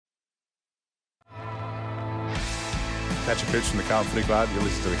Patrick Cooch from the Carlton Footy Club. You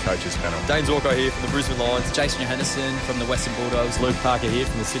listen to the Coaches Panel. James Walker here from the Brisbane Lions. Jason Johannesson from the Western Bulldogs. Luke Parker here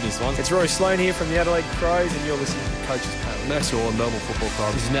from the Sydney Swans. It's Rory Sloane here from the Adelaide Crows, and you're listening to the Coaches Panel. Max Orr, Melbourne Football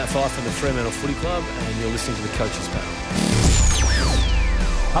Club. This is Nat Fyfe from the Fremantle Footy Club, and you're listening to the Coaches Panel.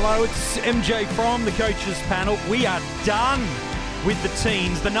 Hello, it's MJ from the Coaches Panel. We are done with the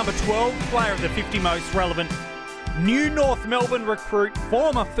teens. The number 12 player of the 50 most relevant new North Melbourne recruit,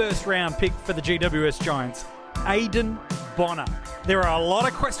 former first-round pick for the GWS Giants, Aiden Bonner. There are a lot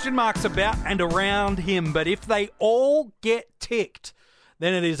of question marks about and around him, but if they all get ticked,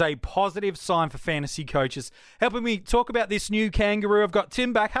 then it is a positive sign for fantasy coaches. Helping me talk about this new kangaroo, I've got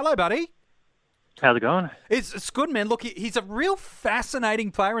Tim back. Hello, buddy. How's it going? It's good, man. Look, he's a real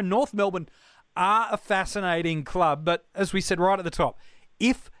fascinating player, and North Melbourne are a fascinating club. But as we said right at the top,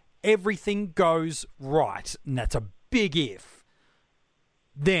 if everything goes right, and that's a big if,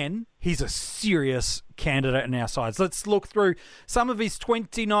 then he's a serious candidate in our sides. Let's look through some of his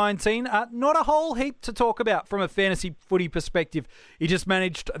 2019. Not a whole heap to talk about from a fantasy footy perspective. He just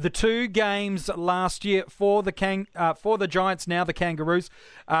managed the 2 games last year for the Giants, now the Kangaroos,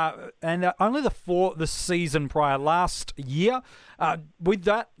 and only the season prior last year. With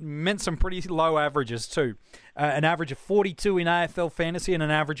that, meant some pretty low averages too. An average of 42 in AFL Fantasy and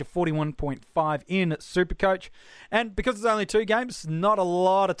an average of 41.5 in Supercoach. And because it's only 2 games, not a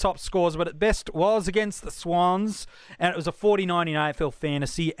lot of top scores, but at best was against the Swans. And it was a 49 in AFL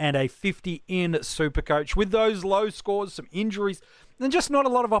Fantasy and a 50 in Supercoach. With those low scores, some injuries, and just not a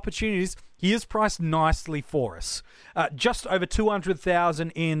lot of opportunities, he is priced nicely for us. Just over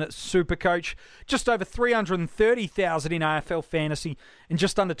 200,000 in Supercoach, just over 330,000 in AFL Fantasy, and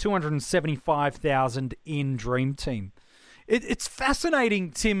just under 275,000 in Dream Team. It's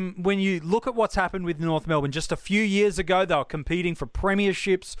fascinating, Tim, when you look at what's happened with North Melbourne. Just a few years ago, they were competing for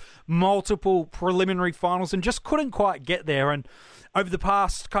premierships, multiple preliminary finals, and just couldn't quite get there. And over the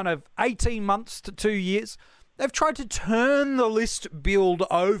past kind of 18 months to 2 years, they've tried to turn the list build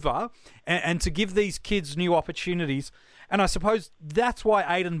over and to give these kids new opportunities. And I suppose that's why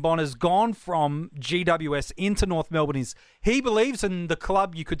Aiden Bonner's gone from GWS into North Melbourne. Is he believes, and the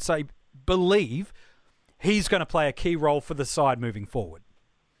club, you could say, believe, he's going to play a key role for the side moving forward.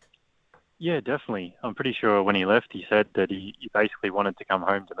 Yeah, definitely. I'm pretty sure when he left, he said that he basically wanted to come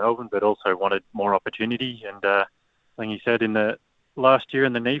home to Melbourne, but also wanted more opportunity. And I think he said in the last year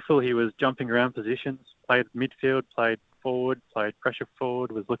in the NEFL, he was jumping around positions, played midfield, played forward, played pressure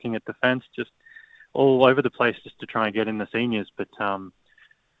forward, was looking at defence, just all over the place just to try and get in the seniors. But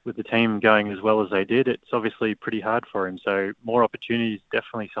with the team going as well as they did, it's obviously pretty hard for him. So more opportunities,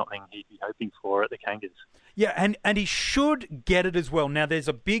 definitely something he'd be hoping for at the Kangas. Yeah, and he should get it as well. Now, there's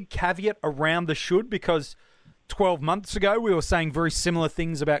a big caveat around the should, because 12 months ago, we were saying very similar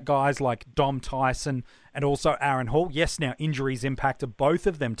things about guys like Dom Tyson and also Aaron Hall. Yes, now injuries impacted both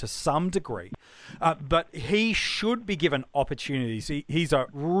of them to some degree, but he should be given opportunities. He's a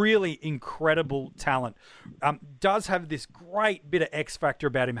really incredible talent. Does have this great bit of X factor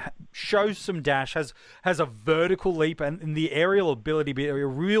about him. Shows some dash. Has a vertical leap and in the aerial ability to be a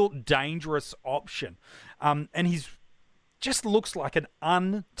real dangerous option. And he's just looks like an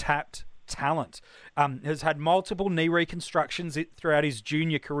untapped talent. Has had multiple knee reconstructions throughout his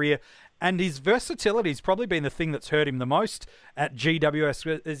junior career, and his versatility has probably been the thing that's hurt him the most at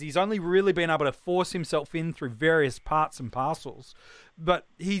GWS, as he's only really been able to force himself in through various parts and parcels. But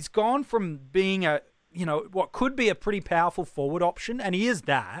he's gone from being what could be a pretty powerful forward option, and he is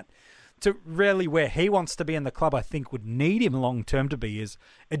that, to really where he wants to be, in the club I think would need him long term to be, is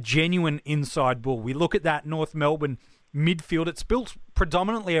a genuine inside bull. We look at that North Melbourne midfield. It's built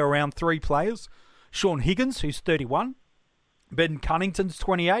predominantly around 3 players. Sean Higgins, who's 31, Ben Cunnington's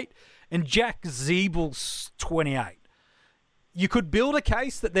 28, and Jack Zeebel's 28. You could build a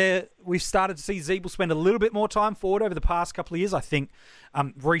case that we've started to see Zeeble spend a little bit more time forward over the past couple of years. I think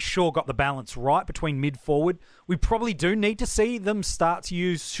Reece Shaw got the balance right between mid-forward. We probably do need to see them start to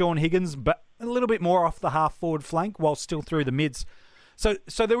use Sean Higgins, but a little bit more off the half-forward flank while still through the mids. So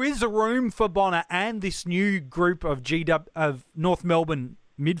there is a room for Bonner and this new group of North Melbourne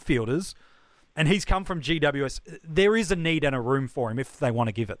midfielders, and he's come from GWS. There is a need and a room for him if they want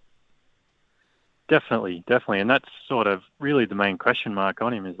to give it. Definitely. And that's sort of really the main question mark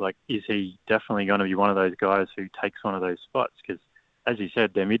on him is is he definitely going to be one of those guys who takes one of those spots? Because, as you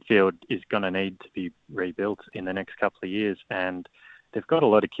said, their midfield is going to need to be rebuilt in the next couple of years, and they've got a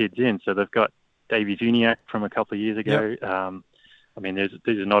lot of kids in. So they've got Davey Juniak from a couple of years ago. Yep. mean,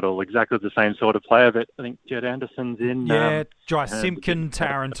 these are not all exactly the same sort of player, but I think Jed Anderson's in. Yeah, Jai Simpkin,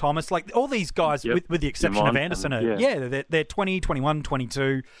 Taron Thomas, like all these guys, Yep. with the exception of Anderson, they're 20, 21,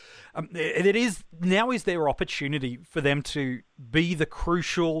 22. It is now is their opportunity for them to be the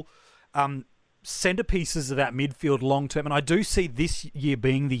crucial centerpieces of that midfield long term, and I do see this year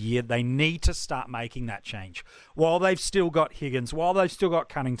being the year they need to start making that change. While they've still got Higgins, while they've still got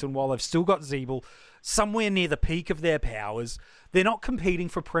Cunnington, while they've still got Zeeble, somewhere near the peak of their powers, they're not competing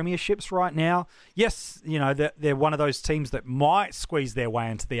for premierships right now. Yes, you know, they're one of those teams that might squeeze their way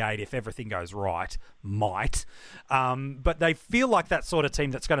into the 8 if everything goes right. But they feel like that sort of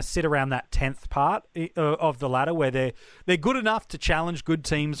team that's going to sit around that 10th part of the ladder, where they're good enough to challenge good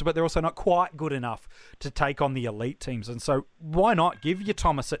teams, but they're also not quite good enough to take on the elite teams. And so why not give your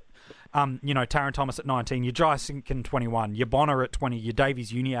Thomas at Taron Thomas at 19, your Jai Simpkin 21, your Bonner at 20, your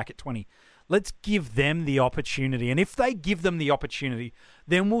Davies Uniacke at 20. Let's give them the opportunity. And if they give them the opportunity,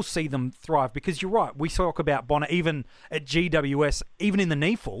 then we'll see them thrive. Because you're right, we talk about Bonner, even at GWS, even in the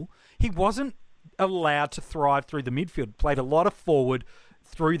NEAFL, he wasn't allowed to thrive through the midfield. Played a lot of forward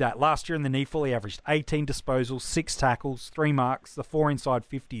through that. Last year in the NEAFL, he averaged 18 disposals, 6 tackles, 3 marks, the 4 inside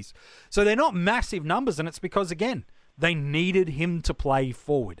 50s. So they're not massive numbers, and it's because, again, they needed him to play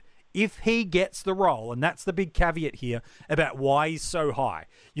forward. If he gets the role, and that's the big caveat here about why he's so high.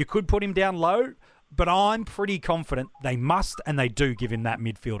 You could put him down low, but I'm pretty confident they must and they do give him that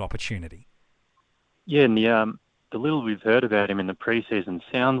midfield opportunity. Yeah, and the little we've heard about him in the preseason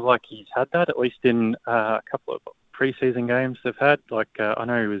sounds like he's had that, at least in a couple of preseason games they've had. Like I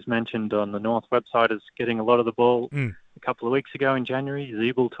know he was mentioned on the North website as getting a lot of the ball a couple of weeks ago in January.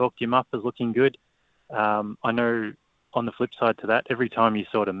 Zeeble talked him up as looking good. I know on the flip side to that, every time he's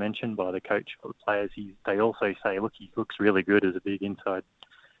sort of mentioned by the coach or the players, they also say, look, he looks really good as a big inside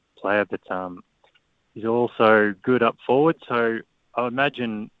player, but he's also good up forward. So I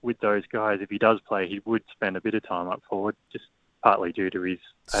imagine with those guys, if he does play, he would spend a bit of time up forward, just partly due to his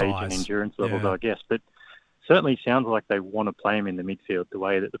age and endurance levels, I guess. But certainly sounds like they want to play him in the midfield the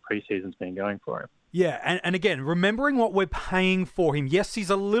way that the preseason's been going for him. Yeah, and again, remembering what we're paying for him, yes, he's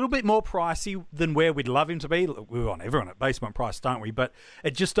a little bit more pricey than where we'd love him to be. We want everyone at basement price, don't we? But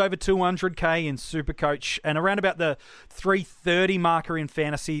at just over $200K in Supercoach and around about the $330 marker in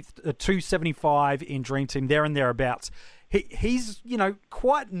Fantasy, $275 in Dream Team, there and thereabouts. He's,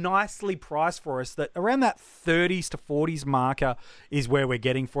 quite nicely priced for us, that around that 30s to 40s marker is where we're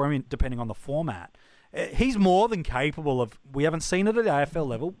getting for him, depending on the format. He's more than capable of, we haven't seen it at AFL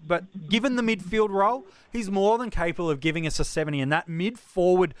level, but given the midfield role, he's more than capable of giving us a 70, and that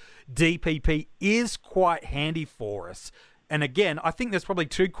mid-forward DPP is quite handy for us. And again, I think there's probably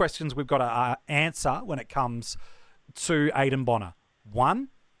 2 questions we've got to answer when it comes to Aiden Bonner. One,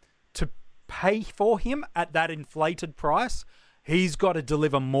 to pay for him at that inflated price, he's got to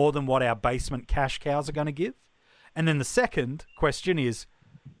deliver more than what our basement cash cows are going to give. And then the second question is,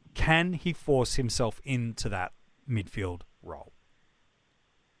 can he force himself into that midfield role?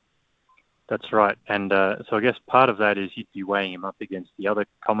 That's right. And so I guess part of that is you'd be weighing him up against the other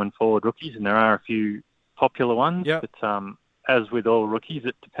common forward rookies, and there are a few popular ones. Yep. But as with all rookies,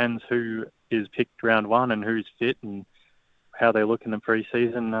 it depends who is picked round 1 and who's fit and how they look in the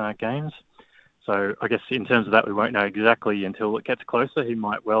preseason games. So I guess in terms of that, we won't know exactly until it gets closer. He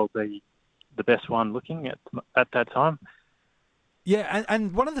might well be the best one looking at that time. Yeah,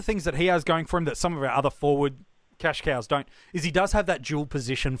 and one of the things that he has going for him that some of our other forward cash cows don't is he does have that dual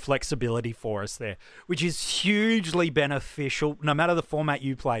position flexibility for us there, which is hugely beneficial. No matter the format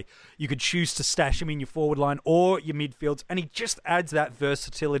you play, you could choose to stash him in your forward line or your midfields, and he just adds that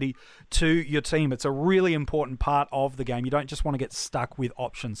versatility to your team. It's a really important part of the game. You don't just want to get stuck with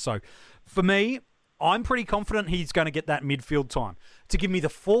options. So for me, I'm pretty confident he's going to get that midfield time. To give me the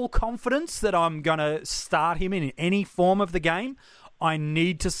full confidence that I'm going to start him in any form of the game, I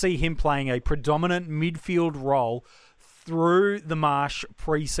need to see him playing a predominant midfield role through the Marsh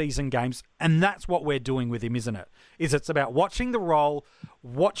preseason games. And that's what we're doing with him, isn't it? It's about watching the role,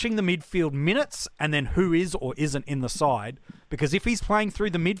 watching the midfield minutes, and then who is or isn't in the side. Because if he's playing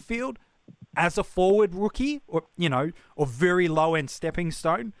through the midfield as a forward rookie or very low-end stepping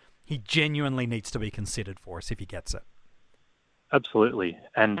stone, he genuinely needs to be considered for us if he gets it. Absolutely.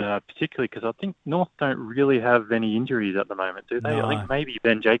 And particularly because I think North don't really have any injuries at the moment, do they? No. I think maybe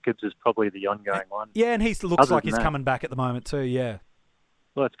Ben Jacobs is probably the ongoing one. Yeah, and he looks like he's coming back at the moment too, yeah.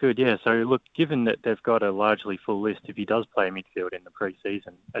 Well, that's good, yeah. So, look, given that they've got a largely full list, if he does play midfield in the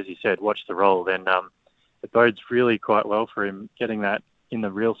pre-season, as you said, watch the role, then it bodes really quite well for him getting that in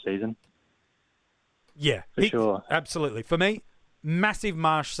the real season. Yeah, for sure. Absolutely. For me, massive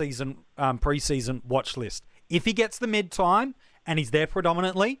Marsh season pre-season watch list. If he gets the mid time and he's there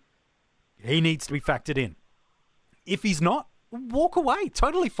predominantly, he needs to be factored in. If he's not, walk away.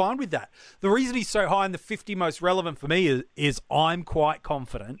 Totally fine with that. The reason he's so high in the 50 most relevant for me is I'm quite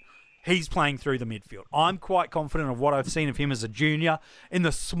confident he's playing through the midfield. I'm quite confident of what I've seen of him as a junior in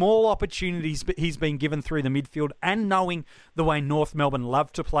the small opportunities he's been given through the midfield, and knowing the way North Melbourne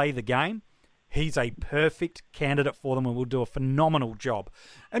love to play the game. He's a perfect candidate for them and will do a phenomenal job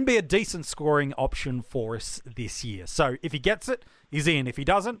and be a decent scoring option for us this year. So if he gets it, he's in. If he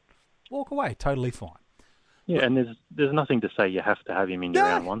doesn't, walk away. Totally fine. Yeah, and there's nothing to say you have to have him in your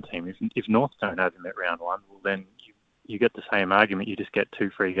round one team. If North don't have him at round one, well, then you get the same argument. You just get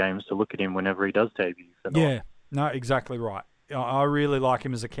 2 free games to look at him whenever he does debut. Yeah, no, exactly right. I really like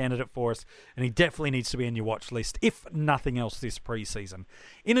him as a candidate for us, and he definitely needs to be in your watch list, if nothing else, this preseason.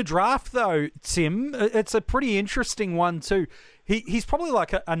 In a draft, though, Tim, it's a pretty interesting one too. He's probably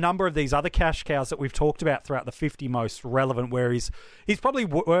like a number of these other cash cows that we've talked about throughout the 50 most relevant, where he's probably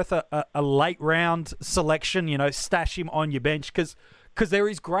worth a late round selection, stash him on your bench, because there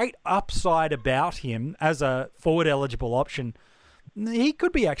is great upside about him as a forward-eligible option. He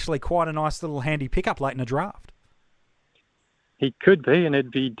could be actually quite a nice little handy pickup late in a draft. He could be, and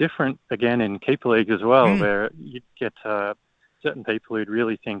it'd be different again in keeper league as well, where you'd get certain people who'd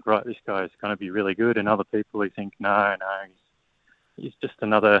really think, right, this guy's going to be really good, and other people who think, no, he's just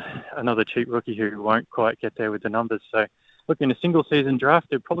another cheap rookie who won't quite get there with the numbers. So, look, in a single-season draft,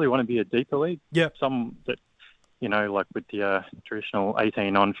 it'd probably want to be a deeper league. Yeah. Some that, like with the traditional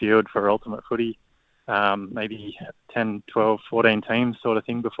 18 on-field for ultimate footy, maybe 10, 12, 14 teams sort of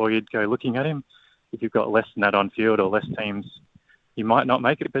thing before you'd go looking at him. If you've got less than that on-field or less teams, you might not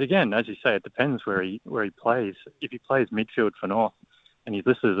make it. But again, as you say, it depends where he plays. If he plays midfield for North and he's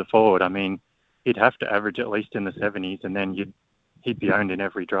listed as a forward, I mean, he'd have to average at least in the 70s, and then he'd be owned in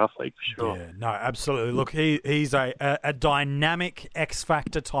every draft league for sure. Yeah, no, absolutely. Look, he's a dynamic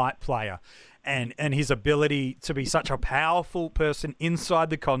X-Factor type player. And his ability to be such a powerful person inside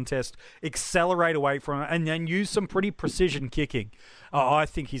the contest, accelerate away from it, and then use some pretty precision kicking. I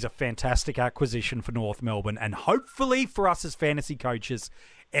think he's a fantastic acquisition for North Melbourne. And hopefully for us as fantasy coaches,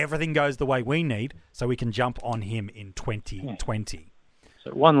 everything goes the way we need so we can jump on him in 2020. Yeah.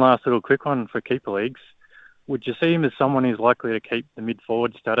 So one last little quick one for keeper leagues. Would you see him as someone who's likely to keep the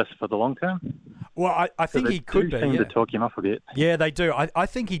mid-forward status for the long term? Well, I think he could be. They seem to talk him up a bit. Yeah, they do. I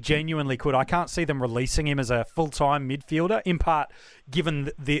think he genuinely could. I can't see them releasing him as a full-time midfielder, in part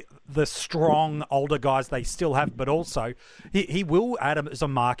given the strong older guys they still have, but also he will add him as a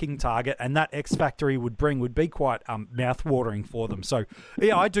marking target, and that X factor he would bring would be quite mouth-watering for them. So,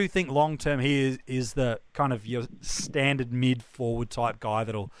 yeah, I do think long-term he is the kind of your standard mid-forward type guy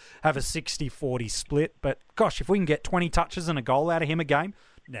that'll have a 60-40 split. But, gosh, if we can get 20 touches and a goal out of him a game,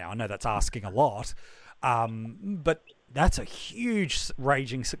 now I know that's asking a lot, but that's a huge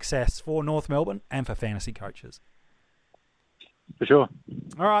raging success for North Melbourne and for fantasy coaches. For sure.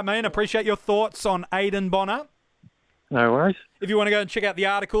 All right, man. Appreciate your thoughts on Aidan Bonner. No worries. If you want to go and check out the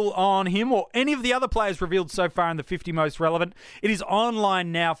article on him or any of the other players revealed so far in the 50 most relevant, it is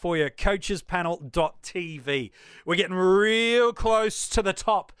online now for you, coachespanel.tv. We're getting real close to the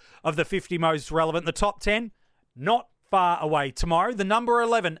top of the 50 most relevant. The top 10, not far away. Tomorrow, the number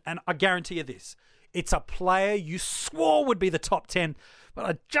 11, and I guarantee you this, it's a player you swore would be the top 10, but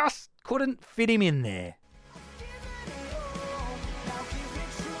I just couldn't fit him in there.